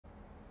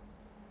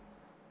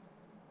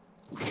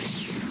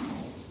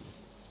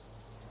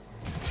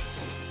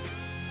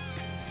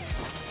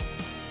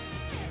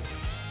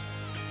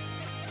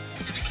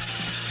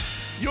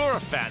You're a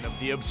fan of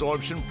the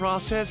absorption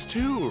process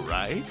too,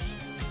 right?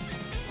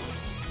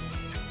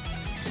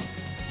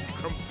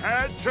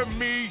 Compared to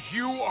me,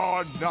 you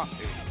are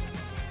nothing.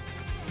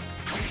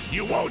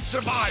 You won't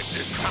survive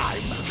this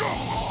time!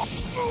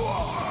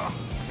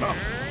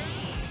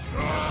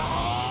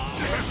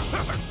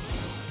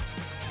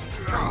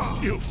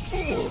 You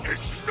fool!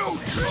 It's no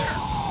use!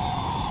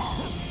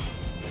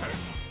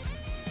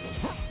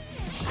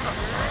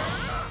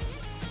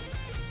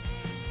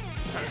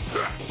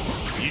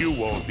 You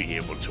won't be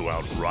able to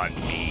outrun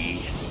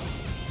me.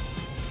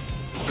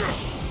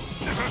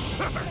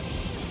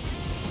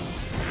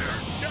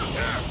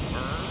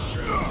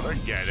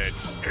 Forget it.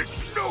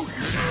 It's no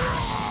use.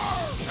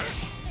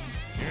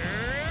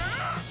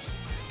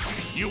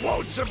 You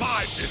won't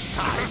survive this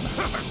time.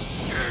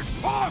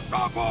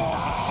 Impossible!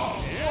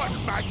 What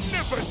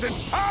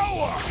magnificent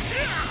power!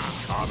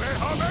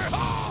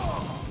 Kamehameha!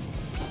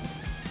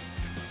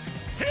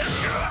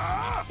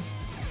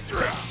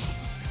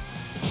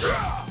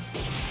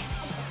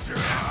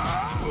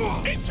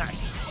 Inside!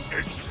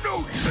 It's no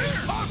use!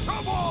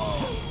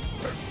 Impossible!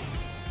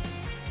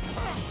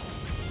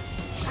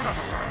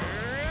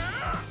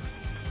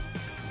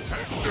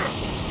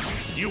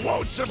 You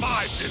won't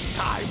survive this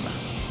time!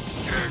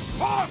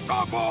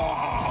 Impossible!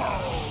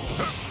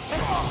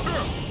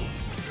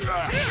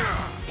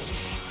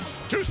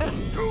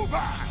 Too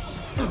bad!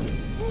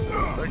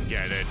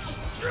 Forget it.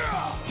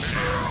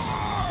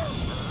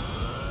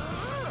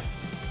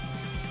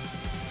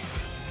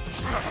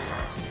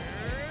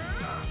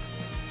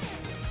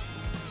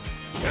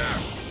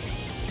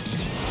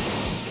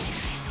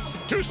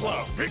 Too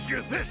slow.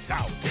 Figure this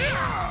out.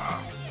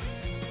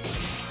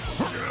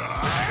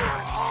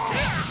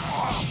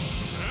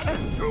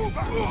 Too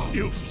bad.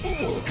 You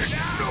fool. It's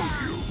no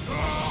use.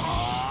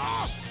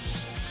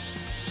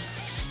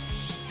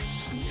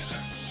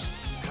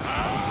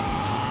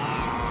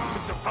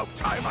 It's about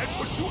time I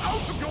put you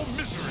out of your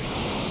misery.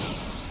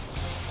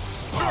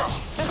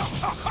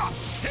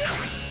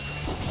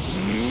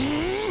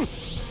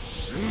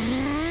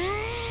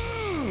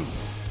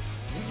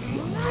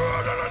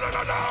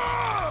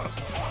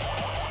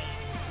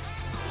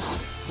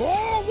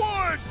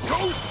 Forward,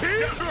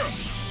 ghosties!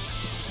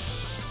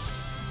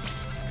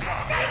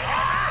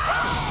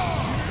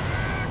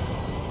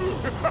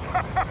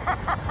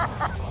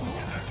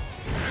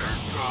 Here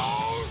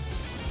goes!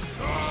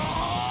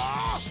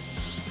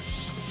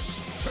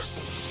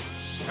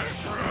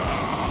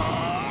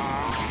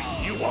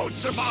 You won't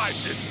survive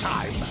this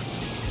time!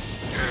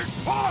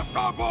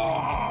 Impossible!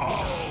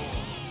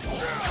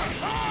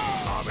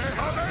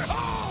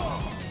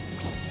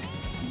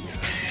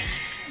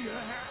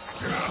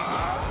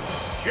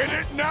 Get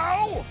it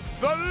now?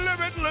 The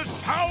limitless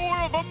power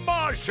of a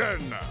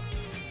Martian!